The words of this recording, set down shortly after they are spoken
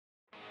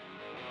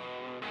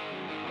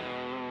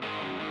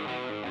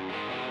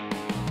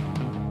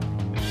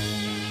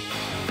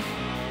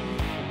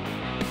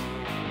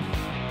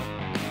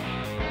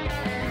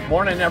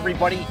Morning,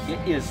 everybody.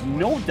 It is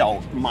no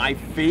doubt my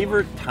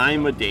favorite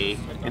time of day,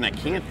 and I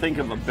can't think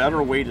of a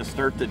better way to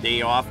start the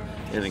day off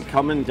than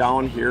coming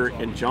down here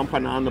and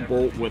jumping on the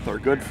boat with our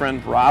good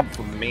friend Rob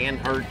from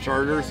Manhart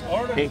Charters.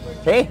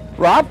 Hey,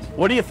 Rob,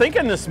 what are you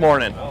thinking this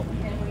morning?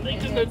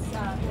 Thinking that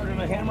we're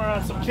gonna hammer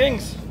on some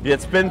kings.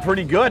 It's been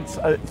pretty good.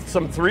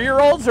 Some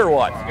 3-year-olds or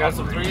what? Got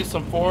some 3s,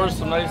 some 4s,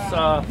 some nice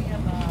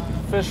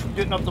fish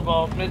getting up to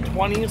about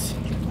mid-20s,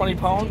 20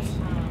 pounds.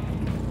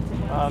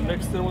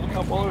 Mixed in with a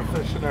couple other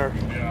fish in there.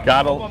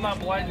 Got I'm not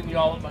blinding you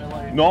all with my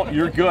light. No,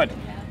 you're good.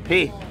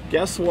 Hey,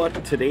 guess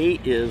what? Today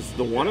is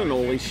the one and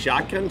only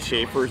Shotgun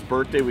Schaefer's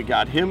birthday. We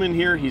got him in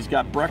here. He's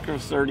got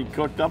breakfast already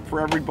cooked up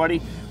for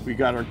everybody. We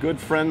got our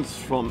good friends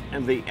from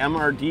the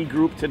MRD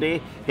group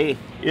today. Hey,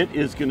 it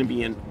is going to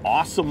be an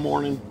awesome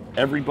morning.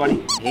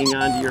 Everybody, hang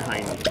on to your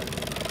hiney.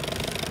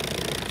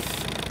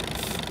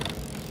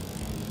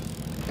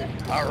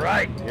 All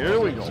right, here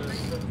we go.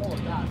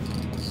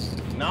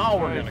 Now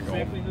we're gonna go.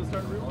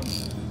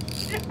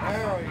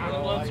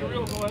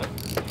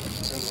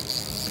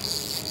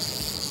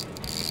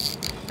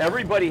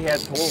 Everybody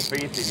had total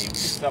faith in you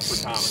except for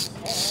Thomas.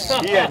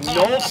 He had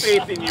no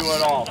faith in you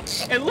at all.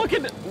 And look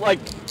at him, right?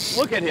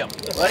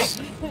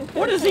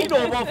 What does he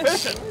know about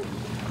fishing?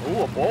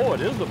 Oh, a bow,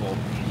 it is a bow.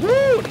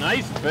 Woo,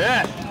 nice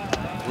fish.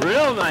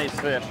 Real nice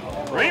fish.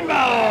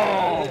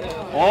 Rainbow!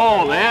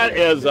 Oh, that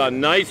is a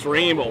nice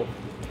rainbow.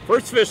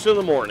 First fish of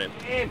the morning.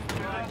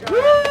 Woo!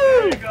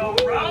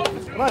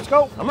 Let's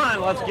go. Come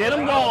on, let's get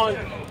him going.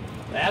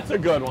 That's a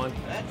good one.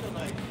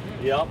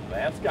 Yep,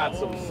 that's got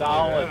some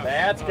solid.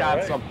 That's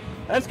got some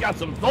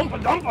thumpa.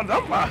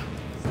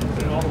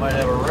 Might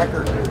have a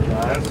record there,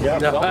 guys. Yeah,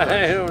 no,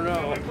 I don't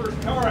know. My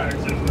first car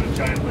accident with a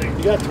giant lake.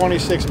 You got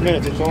 26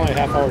 minutes. It's only a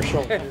half-hour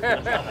show.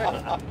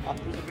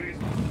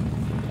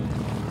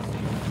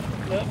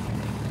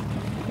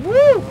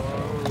 Woo!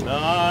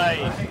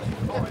 Nice.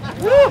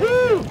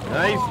 Woohoo!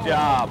 Nice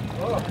job.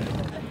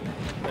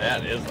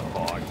 That is a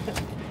hog.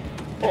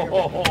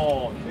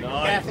 Oh,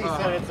 nice.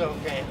 Cassie said it's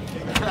okay.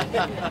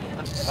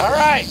 All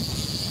right.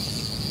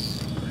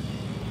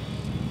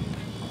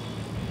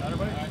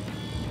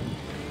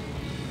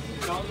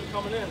 How's it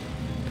coming in?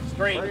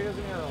 Straight.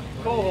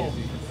 Coho.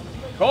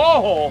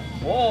 Coho.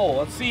 Oh,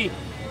 let's see.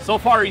 So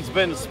far, he's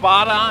been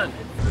spot on.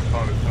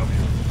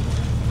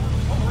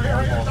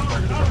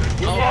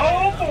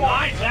 Oh,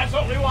 boy. That's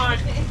what we want.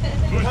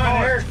 Who's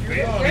here?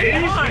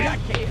 Come on. I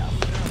can't.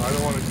 I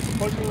don't want to.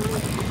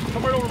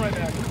 Come right over my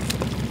back.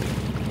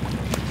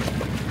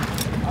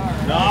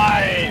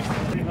 Nice.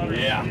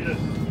 Yeah.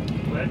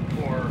 Wet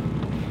for.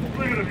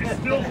 Look at him, he's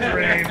still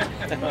drained.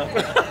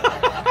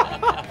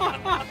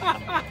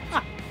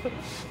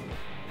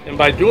 And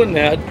by doing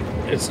that,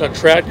 it's a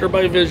tracker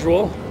by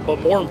visual, but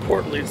more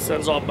importantly, it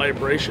sends off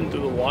vibration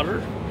through the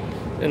water.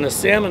 And the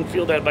salmon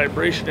feel that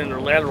vibration in their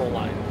lateral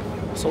line.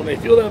 So when they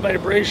feel that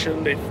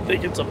vibration, they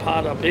think it's a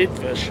pot of bait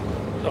fish.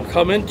 They'll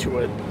come into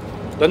it,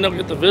 then they'll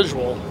get the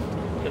visual.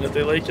 And if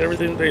they like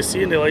everything they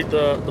see and they like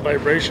the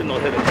vibration, they'll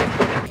hit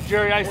it.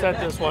 Jerry, I set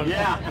this one.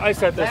 Yeah. I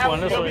set this one.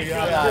 This one you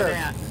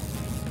got.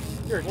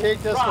 Here,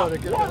 take this one. What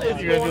is You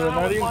gonna do going the on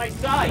with nutting? my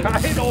side?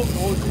 I don't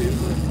know,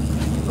 Jesus.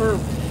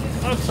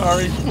 I'm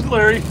sorry,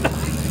 Larry.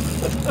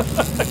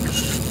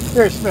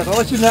 Here, Smith, I'll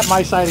let you net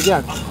my side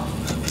again.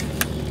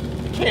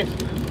 Can't.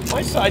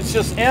 My side's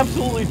just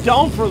absolutely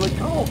down for the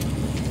count.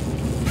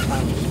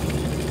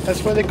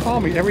 That's why they call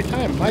me every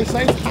time. My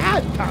side's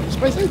hot, Thomas.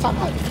 My side's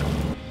hot.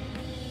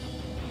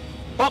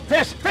 Oh,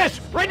 fish,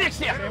 right next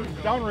to you.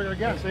 Downrigger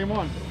again, same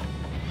one.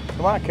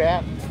 Come on,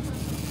 Cat.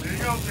 There you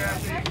go,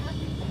 Cassie.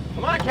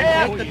 Come on,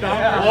 Cat.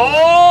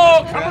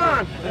 Oh, come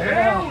on.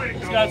 There we go.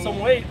 He's got some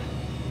weight.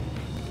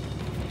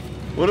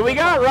 What do we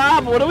got,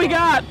 Rob? What do we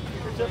got?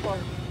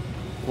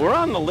 We're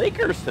on the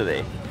Lakers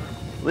today.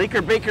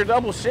 Laker Baker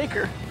double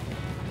shaker.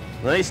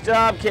 Nice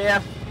job,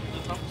 Calf.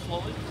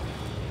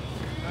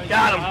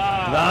 Got him.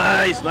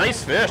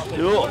 Nice fish,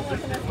 too.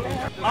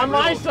 On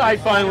my side,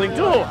 finally,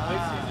 too.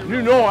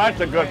 You know that's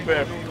a good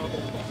fish.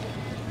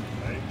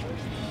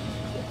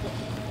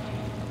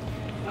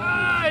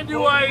 I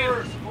do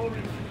I.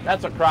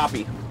 That's a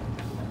crappie.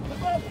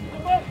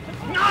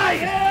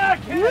 Nice! Yeah,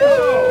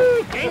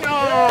 Woo!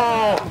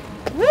 Kingo!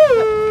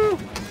 Woo!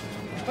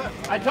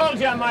 I told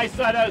you on my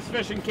side I was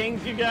fishing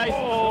kings, you guys.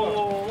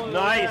 Oh,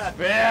 nice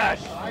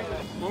fish.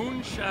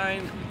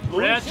 Moonshine.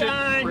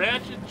 Moonshine.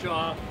 Ratchet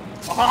jaw.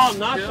 Oh,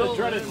 not the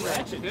dreaded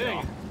ratchet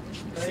jaw.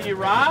 See,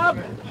 Rob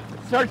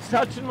starts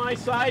touching my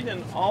side,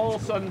 and all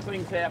of a sudden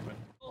things happen.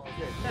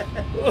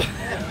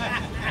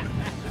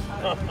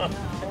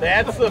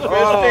 That's the fish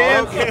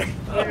dance.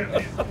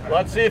 Okay.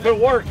 Let's see if it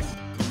works.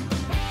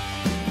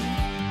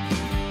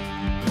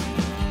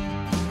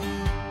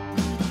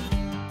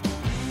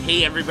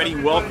 Hey everybody,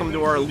 welcome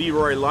to our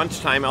Leroy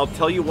lunchtime. I'll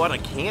tell you what, I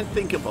can't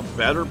think of a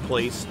better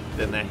place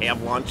than to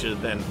have lunch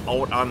than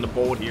out on the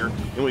boat here.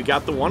 And we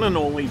got the one and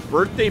only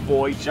birthday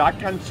boy,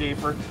 Shotgun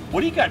Schaefer.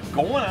 What do you got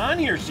going on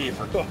here,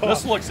 Schaefer?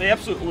 This looks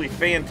absolutely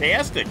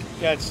fantastic.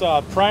 Yeah, it's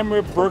prime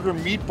rib burger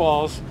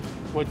meatballs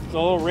with the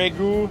little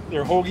ragu.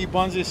 They're hoagie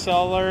buns they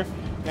sell there.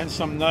 and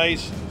some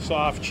nice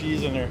soft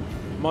cheese in there.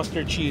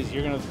 Mustard cheese.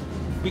 You're gonna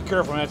be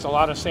careful, man. That's a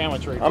lot of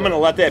sandwich right there. I'm gonna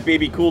let that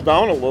baby cool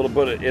down a little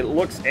bit. It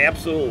looks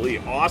absolutely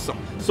awesome.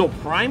 So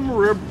prime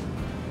rib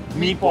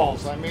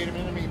meatballs. I made them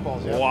into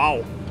meatballs. Yep.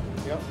 Wow.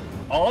 Yep.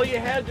 All you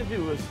had to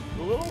do is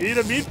a little. Eat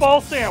a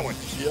meatball sandwich.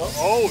 Yep.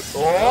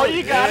 Oh,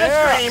 you got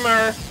a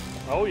streamer.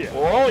 Oh yeah.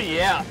 Oh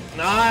yeah.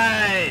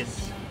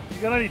 Nice.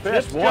 You got any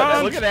Fish. tips, Look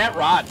John? at that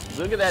rod.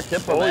 Look at that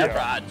tip of that yeah.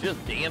 rod.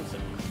 Just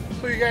dancing.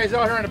 So you guys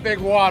out here in the big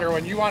water,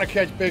 when you want to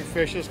catch big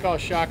fish, just call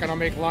Shock and I'll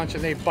make lunch,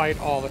 and they bite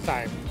all the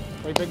time.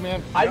 Right, big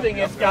man? I think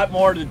it's got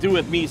more to do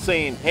with me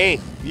saying, hey,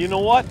 you know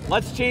what?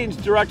 Let's change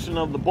direction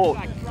of the boat.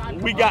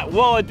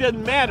 Well, it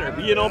didn't matter,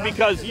 you know,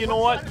 because you know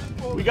what?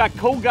 We got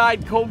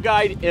co-guide,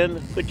 and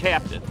the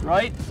captain,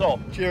 right? So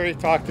Jerry,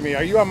 talk to me.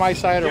 Are you on my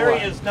side or Jerry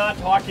what? is not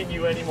talking to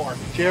you anymore.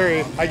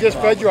 Jerry, I just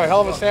fed you a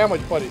hell of a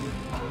sandwich, buddy.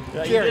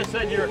 You Jerry. just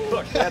said you're a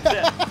cook. That's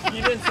it.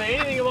 You didn't say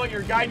anything about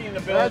your guiding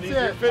abilities, That's it.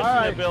 your fishing All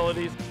right.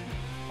 abilities.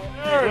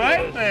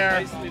 Right there.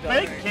 Nicely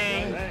done. Big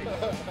King.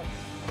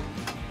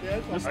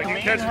 I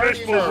can catch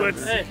fish,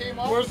 Bullwitz. Hey,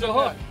 where's the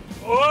hook?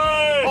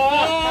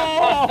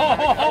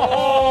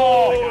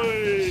 Oh!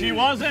 She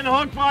wasn't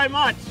hooked by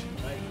much.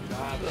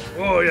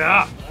 Oh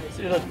yeah.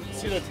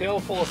 See the tail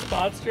full of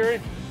spots, Jerry?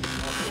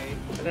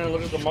 And then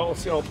look at the mouth.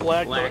 See how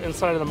black Black. the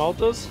inside of the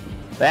mouth is?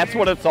 That's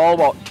what it's all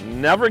about.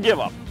 Never give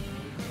up.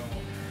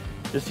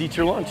 Just eat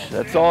your lunch.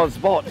 That's all it's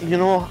about. You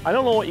know, I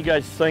don't know what you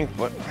guys think,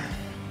 but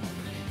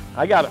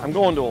I'm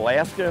going to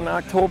Alaska in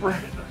October.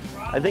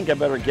 I think I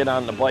better get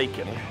on the bike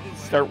and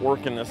start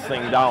working this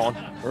thing down,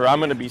 or I'm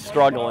going to be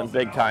struggling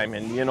big time.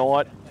 And you know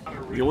what?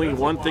 The only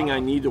one thing I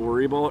need to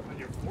worry about,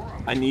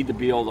 I need to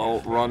be able to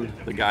outrun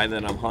the guy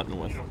that I'm hunting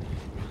with.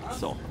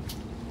 So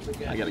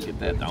I got to get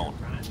that down.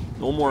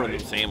 No more of them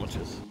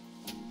sandwiches.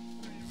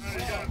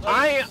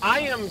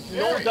 I am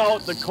no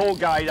doubt the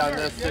co-guide on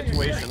this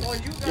situation.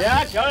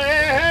 Yeah,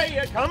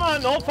 hey, come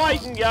on, no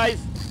fighting, guys.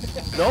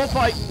 No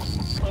fighting.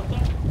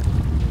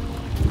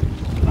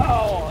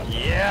 Oh,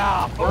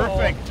 yeah,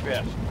 perfect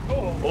fish.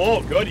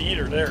 Oh, good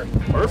eater there.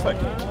 Perfect.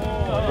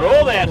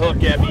 Throw that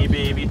hook at me,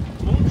 baby.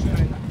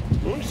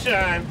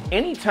 Moonshine.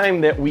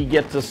 Anytime that we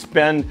get to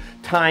spend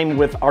time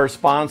with our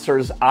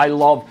sponsors, I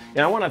love, and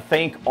I want to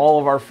thank all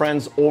of our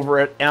friends over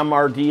at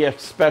MRD,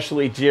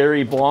 especially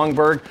Jerry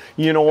Blongberg.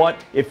 You know what?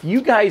 If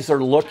you guys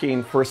are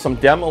looking for some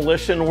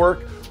demolition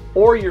work,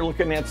 or you're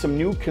looking at some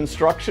new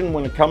construction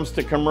when it comes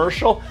to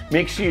commercial,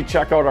 make sure you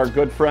check out our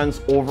good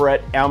friends over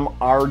at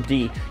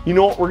MRD. You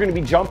know what, we're gonna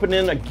be jumping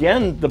in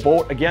again, the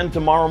boat again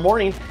tomorrow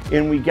morning,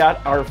 and we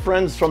got our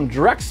friends from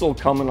Drexel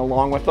coming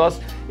along with us,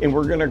 and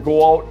we're gonna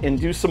go out and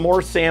do some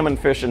more salmon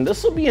fishing.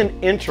 This will be an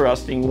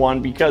interesting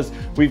one because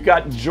we've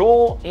got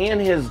Joel and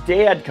his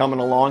dad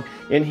coming along,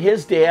 and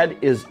his dad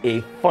is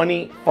a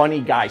funny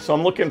guy. So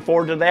I'm looking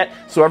forward to that.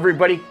 So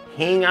everybody,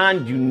 hang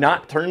on, do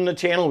not turn the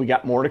channel, we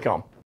got more to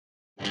come.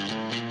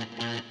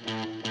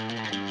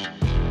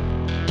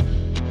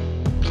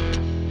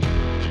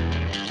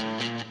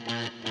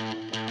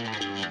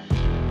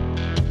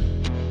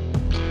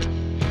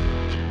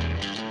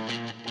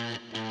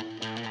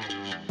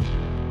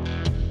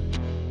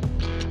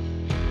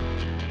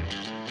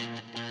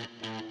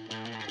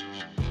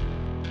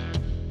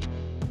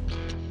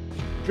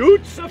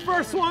 Gooch, the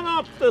first one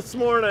up this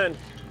morning.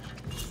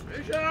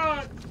 Fish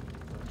on.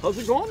 How's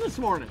it going this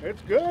morning?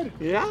 It's good.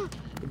 Yeah?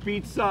 It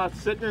beats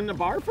sitting in the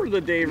bar for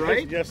the day,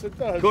 right? Yes, it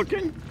does.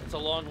 Cooking? It's a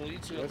long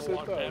lead, so you have Yes, to it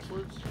walk does.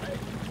 backwards.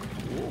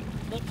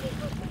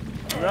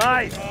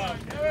 Nice.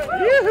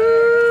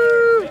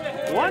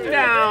 Yoo-hoo! One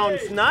down.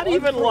 It's not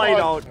even light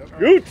out.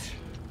 Gooch.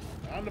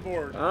 On the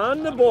board.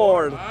 On the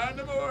board. On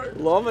the board.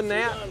 Loving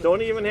that.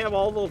 Don't even have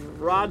all those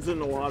rods in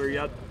the water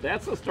yet.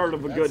 That's the start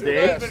of a good I've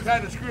day. been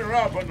kind of screwing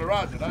around putting the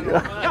rods in. I know.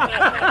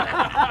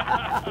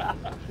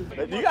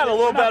 You got a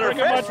little better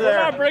fish there.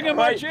 We're not bringing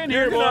much in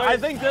here, boys. I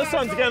think this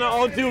one's gonna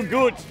outdo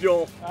Gooch,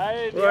 Joel.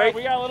 Right?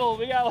 We got a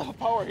little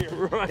power here.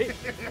 Right?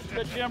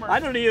 The shimmer. I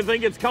don't even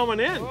think it's coming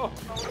in. Oh,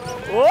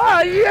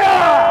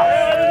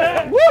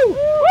 yeah! Woo!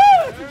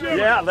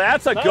 Yeah,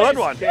 that's a good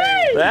one.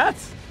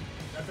 That's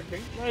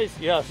Nice,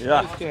 yes.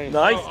 yeah, King.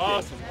 nice.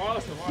 Awesome.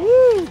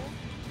 Woo!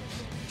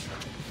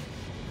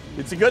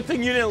 It's a good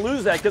thing you didn't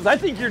lose that, because I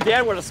think your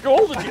dad would have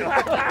scolded you.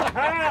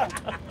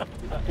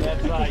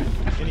 That's right.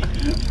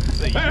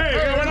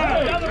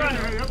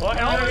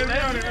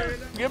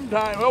 Give him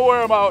time. We'll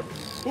wear him out.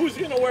 Who's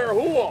gonna wear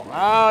who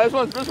off?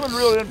 This one's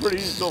really been pretty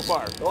easy so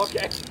far.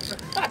 Okay.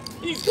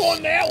 He's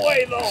going that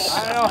way though.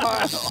 I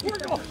know. We're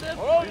going this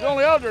Well, he's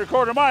only out there a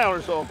quarter mile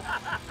or so.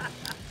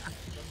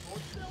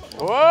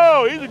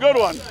 Whoa, he's a good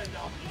one.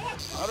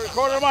 Under a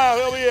quarter mile,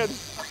 he'll be in.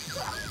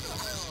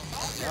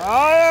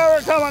 Oh yeah,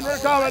 we're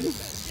coming.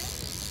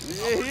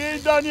 He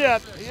ain't done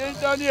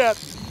yet.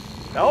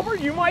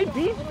 Albert, you might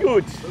beat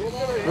Gooch.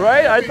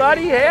 Right? I thought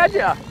he had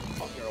you.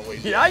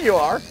 Yeah, you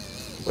are.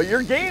 But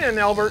you're gaining,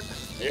 Albert.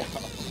 Yeah.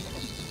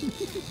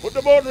 Put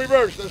the boat in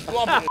reverse. Let's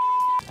flump it.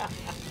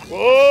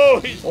 Whoa,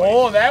 he's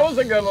Oh, that was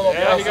a good little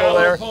Yeah, he vessel got a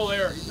there. little pull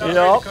there. He's not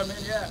ready to come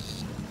in yet.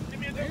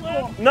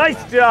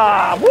 Nice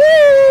job.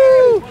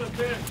 Woo!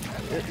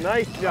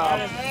 Nice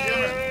job.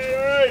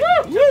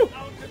 Woo!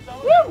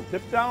 Woo!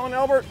 Tip down,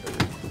 Albert.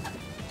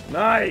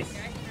 Nice.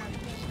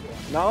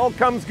 Now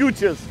comes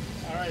Gooch's.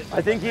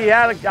 I think he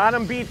got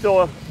him beat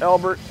though,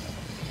 Albert.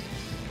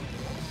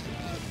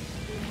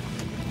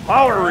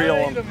 Power reel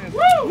him.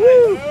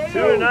 Woo!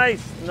 Too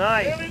nice.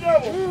 Daily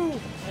double.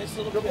 Nice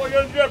little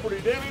Poygan Jeopardy.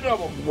 Daily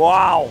double.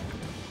 Wow.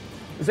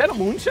 Is that a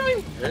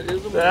moonshine?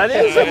 That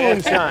is a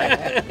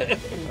moonshine.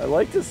 I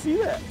like to see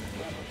that.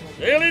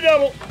 Daily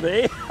double.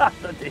 The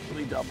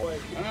daily double. All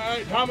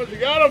right, Thomas, you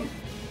got him.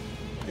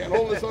 Can't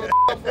hold this on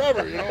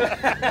forever, you know.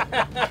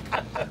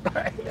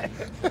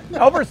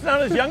 Albert's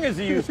not as young as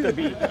he used to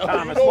be,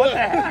 Thomas. What the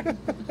heck?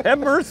 Have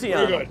mercy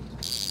on him.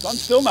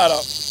 Sun's still not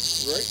up.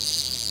 Right.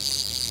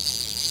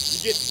 You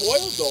get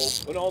spoiled though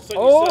when all of a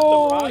sudden you set the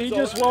rods. He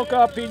just woke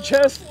up. He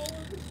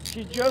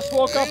just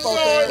woke up out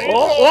there.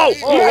 Whoa! Look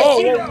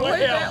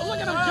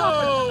at him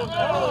jumping.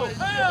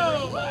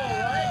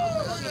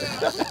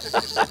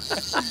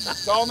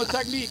 It's all in the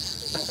technique.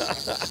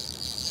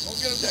 Don't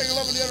get him tangled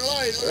up in the other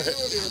line. What are you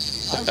doing here?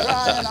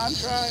 I'm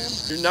trying.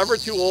 You're never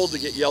too old to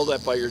get yelled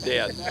at by your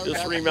dad.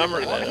 Just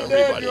remember that,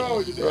 everybody.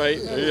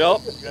 Right?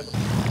 Yep.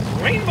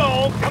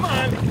 Rainbow, come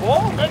on.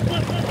 Oh.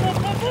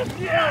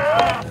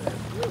 Yeah.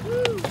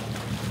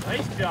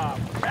 Nice job.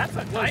 That's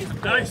a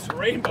nice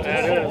rainbow.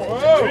 That is.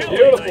 Whoa,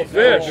 Beautiful nice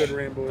fish. Good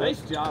rainbow.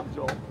 Nice job,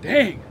 Joel.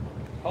 Dang.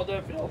 How'd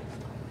that feel?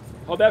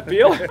 How'd that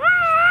feel?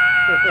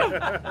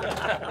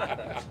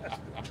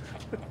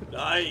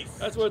 Nice.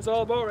 That's what it's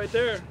all about right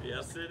there.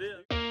 Yes, it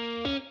is.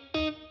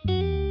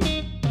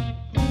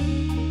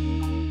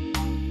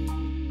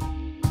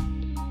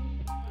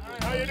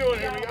 How you doing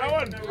here? We got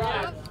one?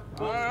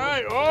 All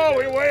right. Oh,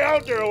 we're way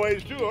out there a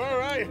ways too. All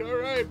right.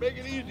 Make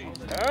it easy.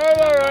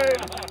 All right.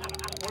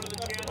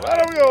 Let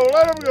him go.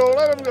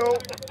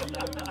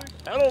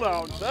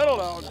 Settle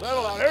down.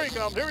 Here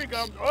he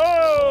comes.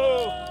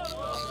 Oh!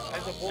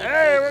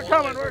 Hey, we're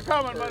coming,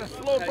 but it's a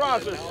slow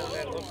process. I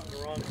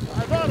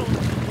thought it was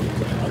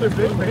another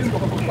big rainbow.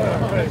 Look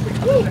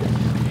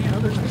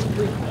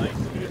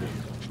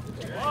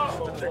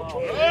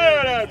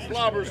at that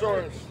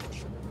slobbersaurus.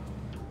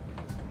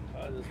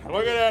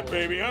 Look at that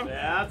baby, huh?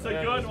 That's a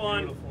good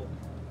one.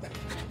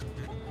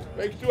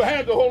 Takes two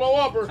hands to hold a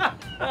whopper.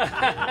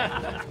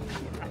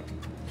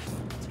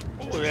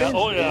 Oh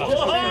yeah.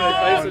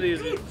 Nice and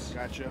easy.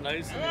 Gotcha.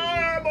 Nice and easy.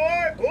 Ah,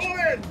 boy, pull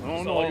in.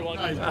 Oh no, you want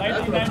to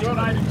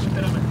 1999.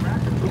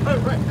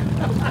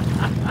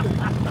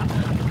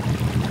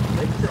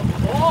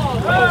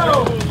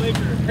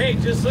 Hey,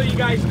 just so you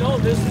guys know,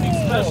 this week's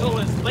special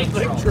is Lake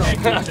Trout.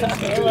 That's a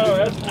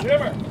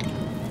shimmer.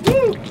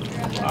 Woo!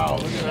 Wow,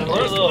 look at that.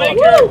 Where's the Lake?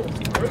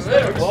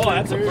 Oh,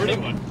 that's a pretty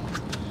one.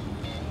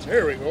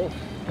 There we go.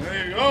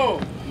 There you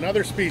go.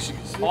 Another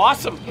species.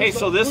 Awesome. Hey,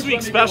 so this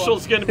week's special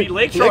is going to be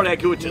Lake Trout at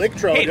Gooch's. Lake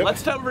trout, Hey, yep.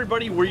 let's tell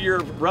everybody where your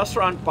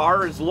restaurant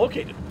bar is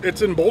located.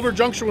 It's in Boulder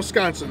Junction,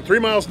 Wisconsin, 3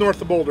 miles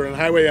north of Boulder on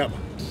Highway M.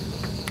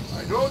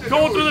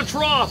 going through the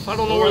trough. I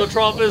don't know where the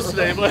trough is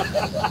today, but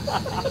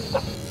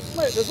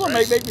This one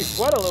might make me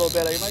sweat a little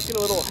bit. I might get a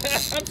little.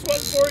 I'm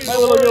sweating for you. Might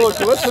get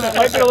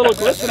a little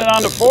glistening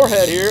on the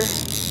forehead here.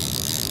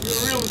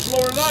 You're real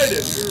slower than I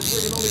did. You're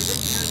freaking only 50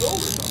 years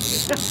old or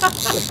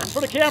something. It's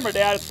for the camera,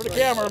 Dad. It's for the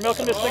camera. We're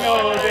milking this thing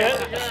out a little bit.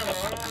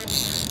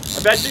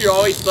 I bet you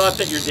always thought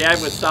that your dad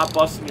would stop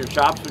busting your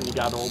chops when you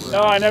got older.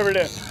 No, I never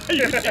did.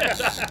 You knew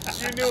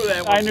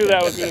that. I knew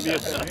that was going to be a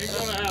thing. Ain't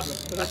gonna happen.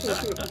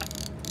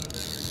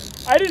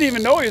 I didn't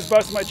even know he was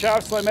busting my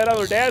chops until I met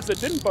other dads that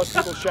didn't bust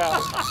people's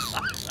chops.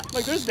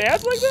 Like, there's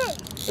dads like that?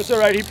 It's all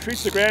right. He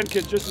treats the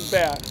grandkids just as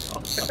bad.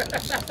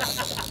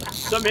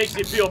 That makes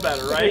you feel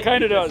better, right? It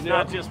kind of does, It's yeah.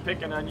 not just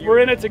picking on you. We're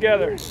in it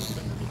together.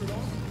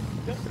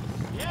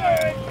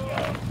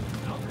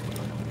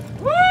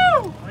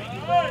 Woo!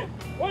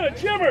 What a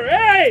jimmer!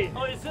 Hey!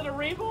 Oh, is it a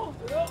rainbow?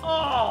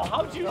 Oh,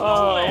 how'd you know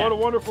Oh, that? what a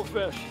wonderful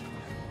fish.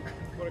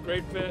 What a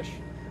great fish.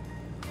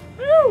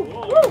 Woo!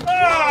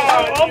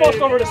 Oh, Almost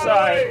over the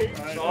side.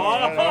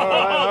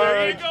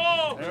 there you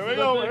go. There we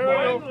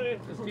go.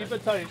 just keep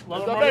it tight.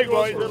 Let That's them a big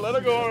boy. Let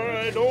it go. All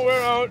right. Don't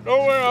wear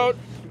out.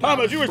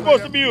 Thomas, you were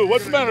supposed to be you.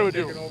 What's the matter with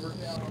you?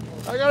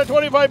 I got a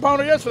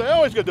 25-pounder yesterday. I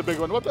always get the big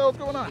one. What the hell's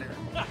going on here?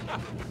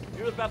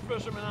 You're the best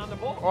fisherman on the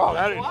boat. Oh,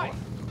 that ain't Why? fun.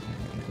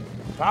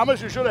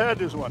 Thomas, you should have had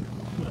this one.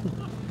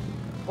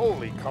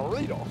 Holy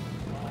Carlito.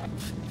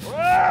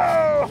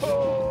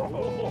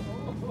 Whoa!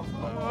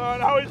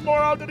 Now he's more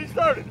out than he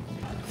started.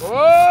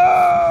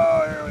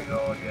 Whoa! Here we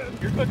go again.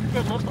 You're good.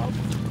 Look up.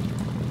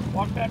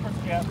 Walk backwards,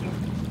 Captain.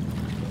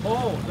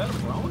 Oh, is that a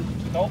brown?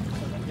 Nope.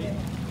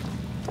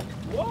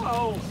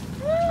 Whoa!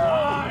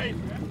 Nice!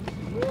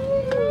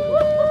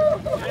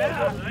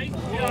 Yeah, nice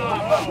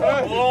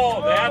job.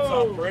 Oh, that's a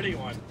pretty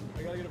one. I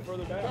gotta get it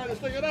further back. Trying to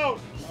stick it out.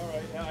 All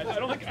right. Yeah,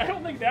 I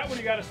don't think that one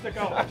you gotta stick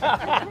out.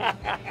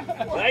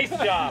 Nice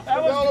job. It's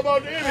all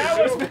about the image.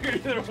 That was bigger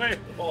either way.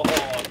 Oh,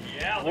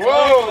 yeah.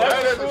 Whoa,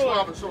 that is a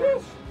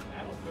slobbersaurus.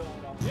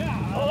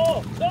 Yeah.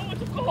 Oh, no,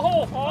 it's a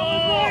coho.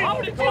 Oh, how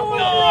did you go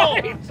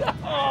right?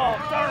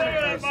 Oh, darn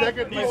it. My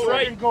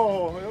second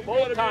goal.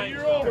 Both times.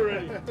 You're over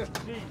it.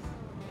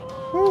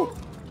 Woo.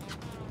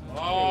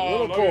 Oh,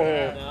 Little look coho.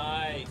 at that.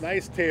 Nice.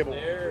 Nice table.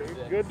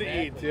 Good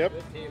to eat. Yep.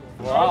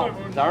 Wow.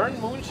 Darn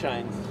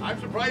moonshines. I'm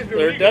surprised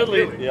They're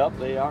deadly. Really. Yep,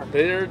 they are.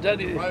 They're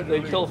deadly.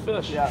 They kill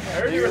fish. Yeah,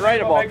 you're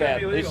right about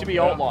that. They should be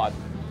outlawed.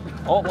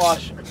 Outlaw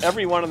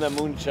every one of them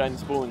moonshine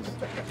spoons.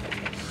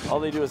 All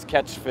they do is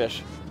catch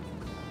fish.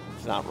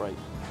 It's not right.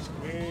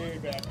 Way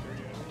back there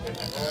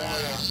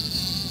yet.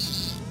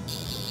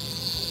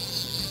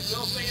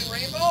 Still saying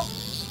rainbow?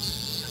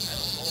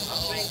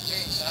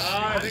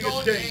 I think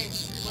it's king.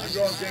 I'm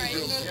going king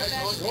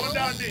too. Going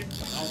down deep.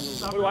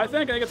 What do I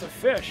think? I think it's a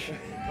fish.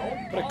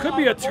 But it could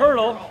be a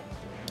turtle.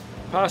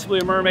 Possibly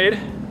a mermaid.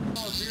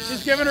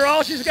 She's giving her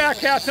all she's got,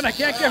 Captain. I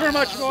can't give her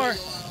much more.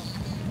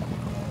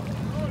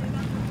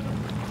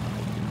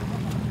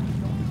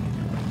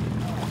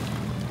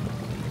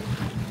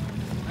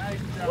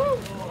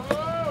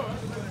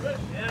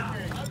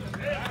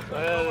 Look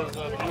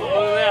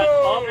at that.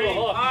 Off the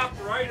hook.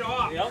 Popped right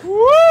off. Yep.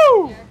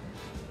 Woo!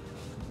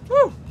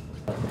 Woo!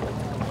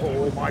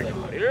 Oh my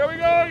God. Here we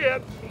go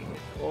again.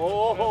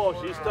 Oh,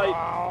 she's tight.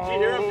 Did you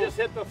hear him just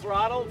hit the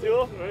throttle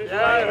too?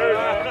 Yeah, I heard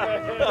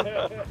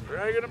that.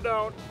 Dragging him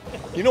down.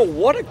 You know,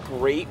 what a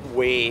great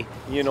way,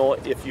 you know,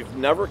 if you've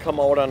never come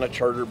out on a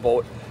charter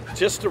boat,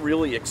 just to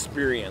really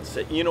experience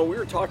it. You know, we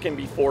were talking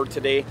before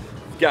today,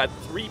 we've got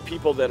 3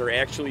 people that are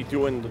actually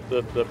doing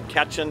the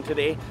catching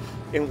today.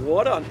 And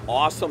what an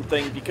awesome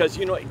thing, because,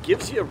 you know, it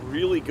gives you a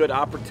really good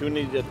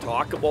opportunity to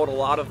talk about a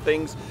lot of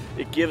things.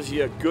 It gives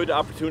you a good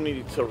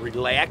opportunity to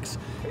relax.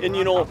 And,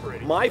 you know,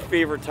 my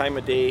favorite time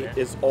of day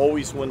is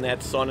always when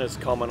that sun is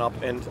coming up,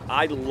 and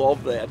I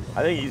love that.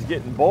 I think he's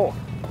getting both.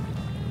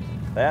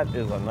 That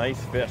is a nice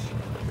fish.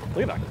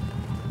 Look at that.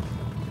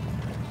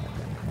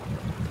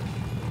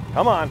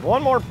 Come on,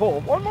 one more pull,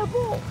 one more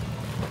pull.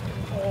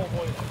 Oh,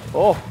 boy.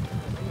 Oh,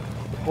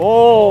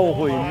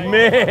 holy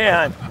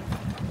man.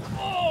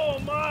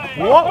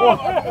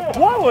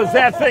 What was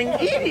that thing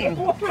eating?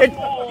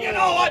 You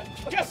know what?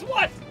 Guess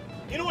what?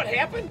 You know what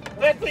happened?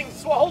 That thing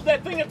swallowed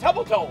that thing of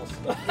tubble toes.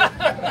 He's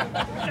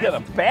got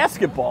a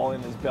basketball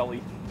in his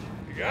belly.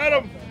 You got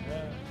him.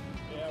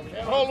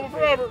 Can't hold him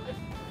forever.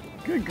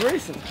 Good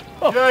gracious.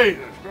 Yay,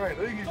 that's great.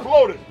 I think he's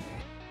floated.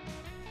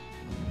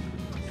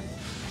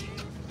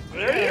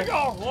 There you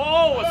go.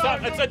 Whoa,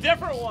 it's a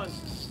different one.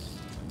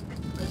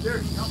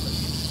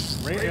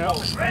 Rainbow.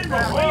 Rainbow.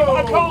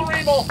 I call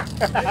rainbow.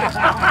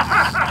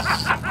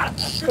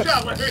 Good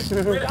job,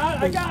 Larry. I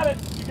got it.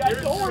 You guys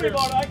don't worry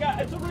about it.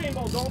 It's a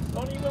rainbow.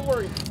 Don't even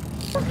worry.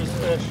 This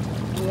fish.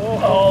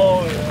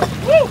 Oh, yeah.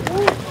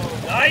 Woo!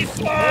 Nice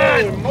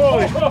one!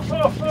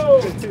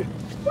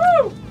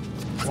 Woo!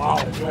 Wow.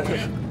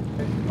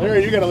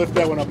 Larry, you got to lift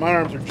that one up. My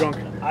arms are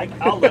junky.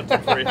 I'll lift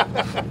it for you.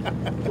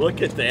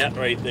 Look at that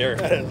right there.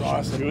 That is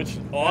awesome. Huge,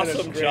 That awesome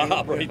is great.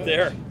 job right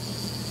there.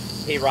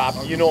 Hey Rob,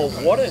 you know,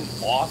 what an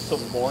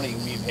awesome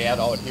morning we've had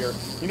out here.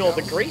 You know,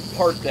 the great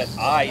part that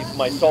I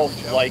myself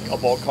like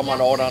about coming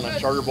out on a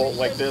charter boat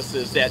like this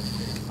is that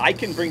I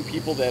can bring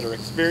people that are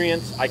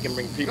experienced, I can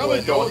bring people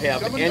that don't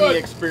have any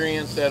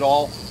experience at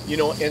all, you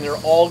know, and they're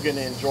all going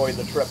to enjoy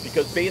the trip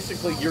because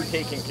basically you're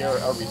taking care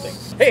of everything.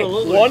 Hey,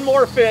 Absolutely. One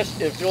more fish.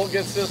 If Joel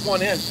gets this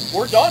one in,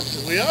 we're done.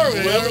 We are.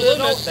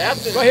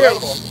 That's Right here,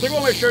 incredible. look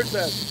what my shirt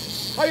says.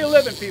 How you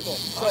living, people?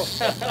 So,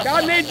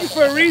 God made you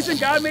for a reason.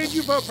 God made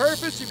you for a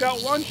purpose. You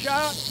got one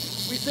shot.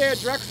 We say at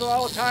Drexel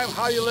all the time,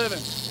 how you living?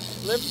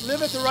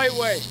 Live it the right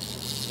way.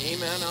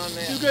 Amen on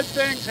that. Do good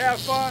things. Have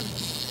fun.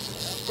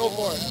 Go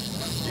for it.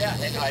 Yeah,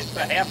 it's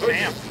a half and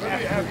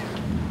half.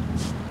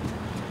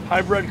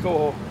 Hybrid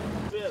coho.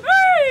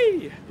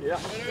 Hey! Yeah.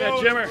 Yeah,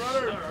 Jimmer.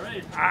 All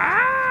right.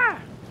 Ah!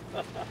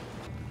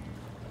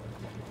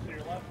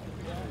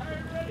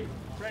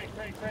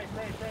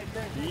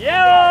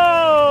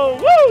 Yo!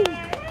 Woo!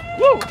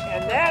 Woo!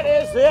 And that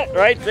is it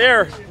right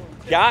there.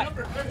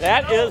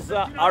 That is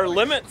our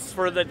limits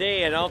for the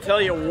day, and I'll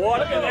tell you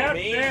what an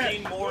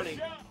amazing morning.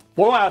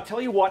 Boy, I'll tell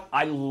you what,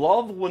 I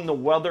love when the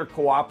weather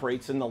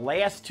cooperates, and the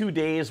last 2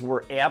 days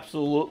were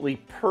absolutely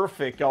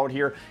perfect out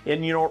here.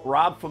 And you know,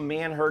 Rob from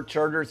Manhurt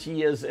Charters,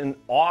 he is an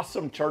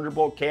awesome charter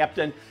boat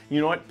captain.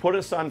 You know what, put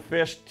us on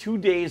fish 2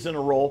 days in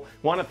a row.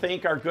 Want to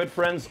thank our good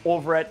friends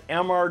over at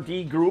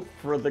MRD Group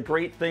for the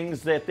great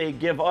things that they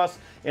give us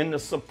and the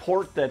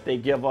support that they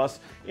give us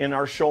in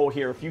our show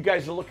here. If you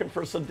guys are looking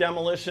for some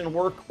demolition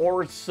work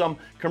or some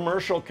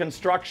commercial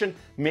construction,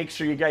 make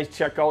sure you guys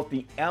check out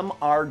the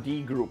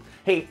MRD Group.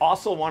 Hey,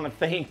 also want to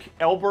thank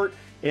Albert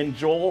and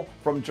Joel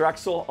from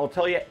Drexel. I'll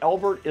tell you,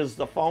 Albert is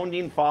the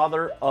founding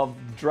father of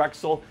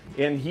Drexel,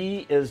 and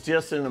he is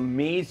just an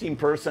amazing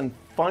person.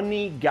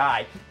 funny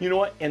guy. You know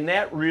what? And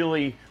that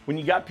really, when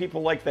you got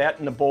people like that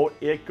in the boat,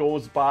 it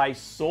goes by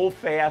so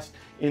fast,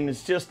 and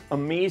it's just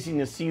amazing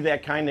to see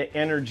that kind of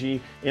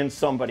energy in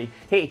somebody.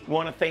 Hey,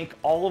 want to thank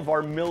all of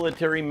our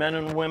military men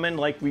and women,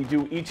 like we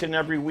do each and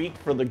every week,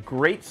 for the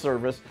great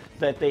service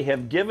that they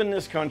have given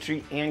this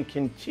country and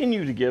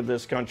continue to give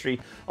this country,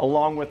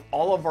 along with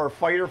all of our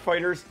fighter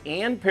fighters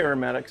and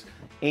paramedics,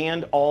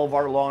 and all of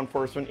our law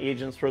enforcement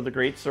agents for the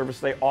great service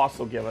they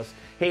also give us.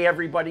 Hey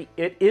everybody,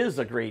 it is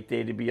a great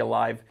day to be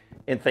alive,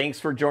 and thanks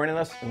for joining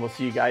us, and we'll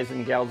see you guys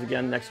and gals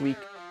again next week.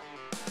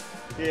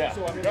 Yeah,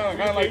 So, I mean,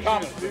 kind of like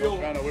Thomas.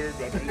 communication Kind of weird,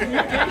 but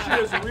Communication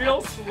is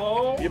real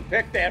slow. You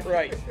picked that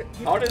right.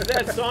 How does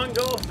that song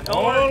go?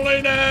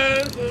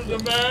 loneliness is a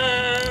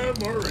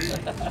memory.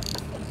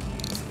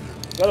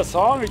 Is that a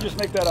song or you just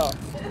make that up?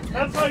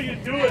 That's how you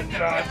do it,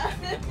 John.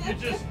 You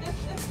just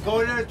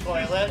Go to the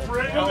toilet.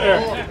 bring Oh,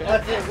 them there.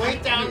 that's it.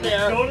 Wait down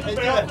there. Go to the And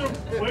do it.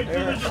 bathroom, wait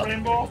till there's a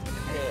rainbow.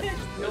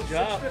 Good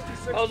job.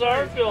 How's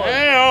our feeling?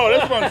 Hey, oh,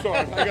 this one's sore.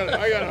 I've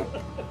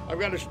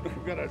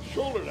got a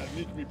shoulder that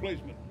needs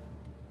replacement.